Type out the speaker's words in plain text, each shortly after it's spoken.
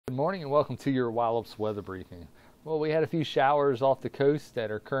Good morning and welcome to your Wallops weather briefing. Well, we had a few showers off the coast that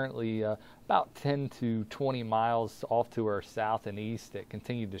are currently about 10 to 20 miles off to our south and east that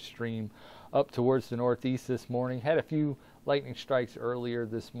continued to stream up towards the northeast this morning. Had a few lightning strikes earlier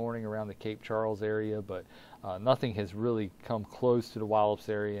this morning around the Cape Charles area, but nothing has really come close to the Wallops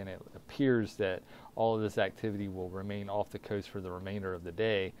area, and it appears that all of this activity will remain off the coast for the remainder of the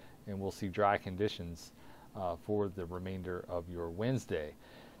day, and we'll see dry conditions for the remainder of your Wednesday.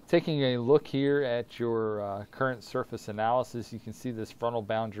 Taking a look here at your current surface analysis, you can see this frontal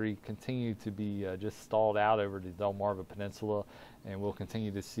boundary continue to be just stalled out over the Delmarva Peninsula, and we'll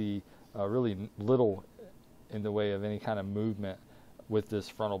continue to see really little in the way of any kind of movement with this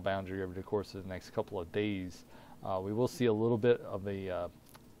frontal boundary over the course of the next couple of days. We will see a little bit of a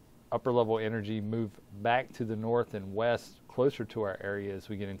upper level energy move back to the north and west closer to our area as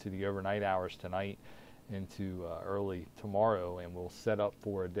we get into the overnight hours tonight into early tomorrow, and we'll set up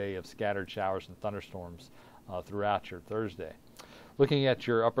for a day of scattered showers and thunderstorms throughout your Thursday. Looking at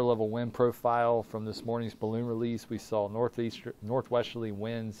your upper level wind profile from this morning's balloon release, we saw northwesterly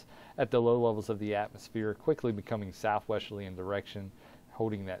winds at the low levels of the atmosphere quickly becoming southwesterly in direction,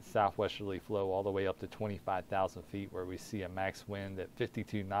 holding that southwesterly flow all the way up to 25,000 feet, where we see a max wind at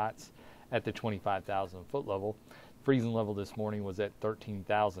 52 knots at the 25,000 foot level. Freezing level this morning was at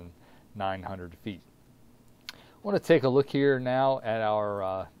 13,900 feet. I want to take a look here now at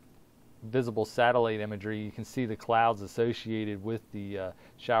our visible satellite imagery. You can see the clouds associated with the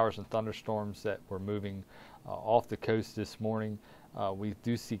showers and thunderstorms that were moving off the coast this morning. We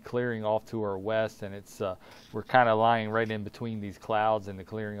do see clearing off to our west, and it's we're kind of lying right in between these clouds and the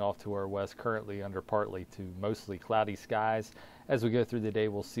clearing off to our west, currently under partly to mostly cloudy skies. As we go through the day,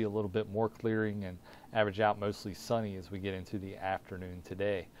 we'll see a little bit more clearing and average out mostly sunny as we get into the afternoon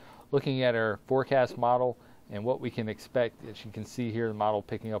today. Looking at our forecast model and what we can expect, as you can see here, the model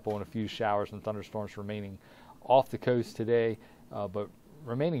picking up on a few showers and thunderstorms remaining off the coast today, but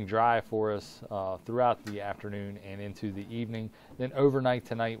remaining dry for us throughout the afternoon and into the evening. Then overnight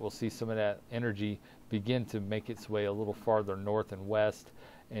tonight, we'll see some of that energy begin to make its way a little farther north and west,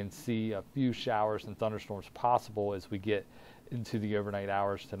 and see a few showers and thunderstorms possible as we get into the overnight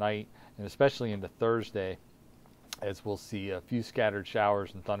hours tonight, and especially into Thursday, as we'll see a few scattered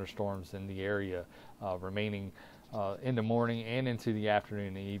showers and thunderstorms in the area remaining in the morning and into the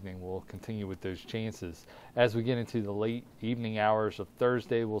afternoon and evening. We'll continue with those chances. As we get into the late evening hours of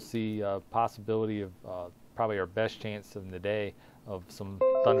Thursday, we'll see a possibility of probably our best chance in the day of some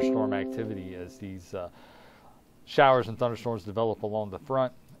thunderstorm activity as these showers and thunderstorms develop along the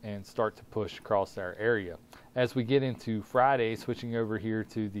front and start to push across our area. As we get into Friday, switching over here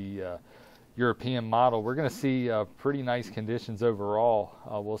to the European model, we're going to see pretty nice conditions overall.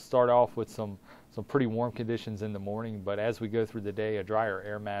 We'll start off with some pretty warm conditions in the morning, but as we go through the day, a drier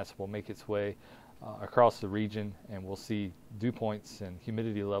air mass will make its way across the region, and we'll see dew points and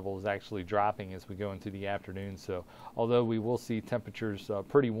humidity levels actually dropping as we go into the afternoon. So although we will see temperatures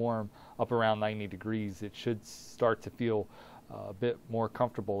pretty warm, up around 90 degrees, it should start to feel a bit more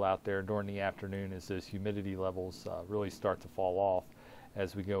comfortable out there during the afternoon as those humidity levels really start to fall off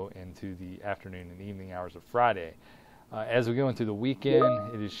as we go into the afternoon and evening hours of Friday. As we go into the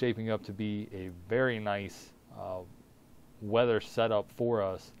weekend, it is shaping up to be a very nice weather setup for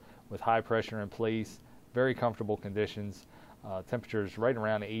us with high pressure in place, very comfortable conditions, temperatures right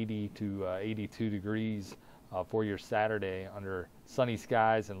around 80 to 82 degrees for your Saturday under sunny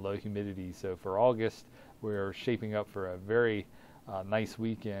skies and low humidity. So for August, we're shaping up for a very nice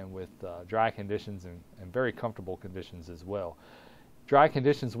weekend with dry conditions and very comfortable conditions as well. Dry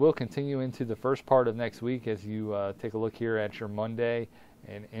conditions will continue into the first part of next week as you take a look here at your Monday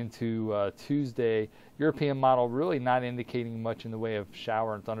and into Tuesday. European model really not indicating much in the way of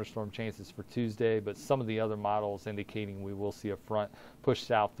shower and thunderstorm chances for Tuesday, but some of the other models indicating we will see a front push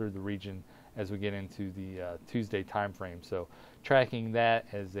south through the region as we get into the Tuesday time frame. So tracking that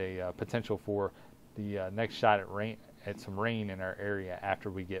as a potential for the next shot at some rain in our area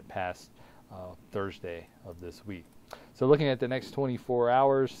after we get past Thursday of this week. So looking at the next 24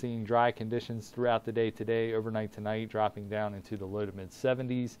 hours, seeing dry conditions throughout the day today, overnight tonight, dropping down into the low to mid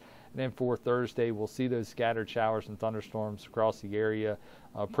 70s. And then for Thursday, we'll see those scattered showers and thunderstorms across the area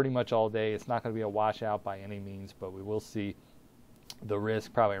pretty much all day. It's not going to be a washout by any means, but we will see the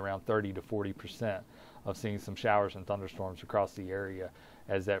risk probably around 30 to 40% of seeing some showers and thunderstorms across the area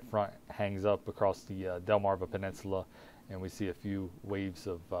as that front hangs up across the Delmarva Peninsula, and we see a few waves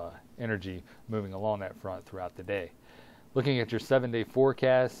of energy moving along that front throughout the day. Looking at your 7-day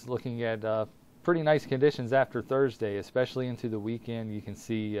forecast, looking at pretty nice conditions after Thursday, especially into the weekend. You can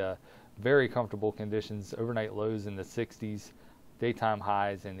see very comfortable conditions, overnight lows in the 60s, Daytime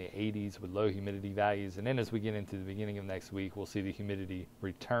highs in the 80s with low humidity values. And then as we get into the beginning of next week, we'll see the humidity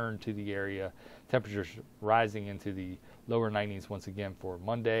return to the area. Temperatures rising into the lower 90s once again for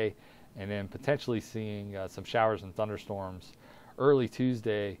Monday, and then potentially seeing some showers and thunderstorms early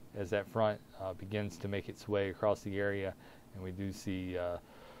Tuesday as that front begins to make its way across the area. And we do see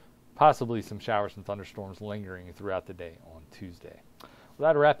possibly some showers and thunderstorms lingering throughout the day on Tuesday. Well,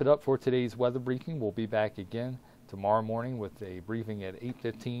 that'll wrap it up for today's weather briefing. We'll be back again tomorrow morning with a briefing at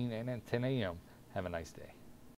 8:15 and at 10 a.m. Have a nice day.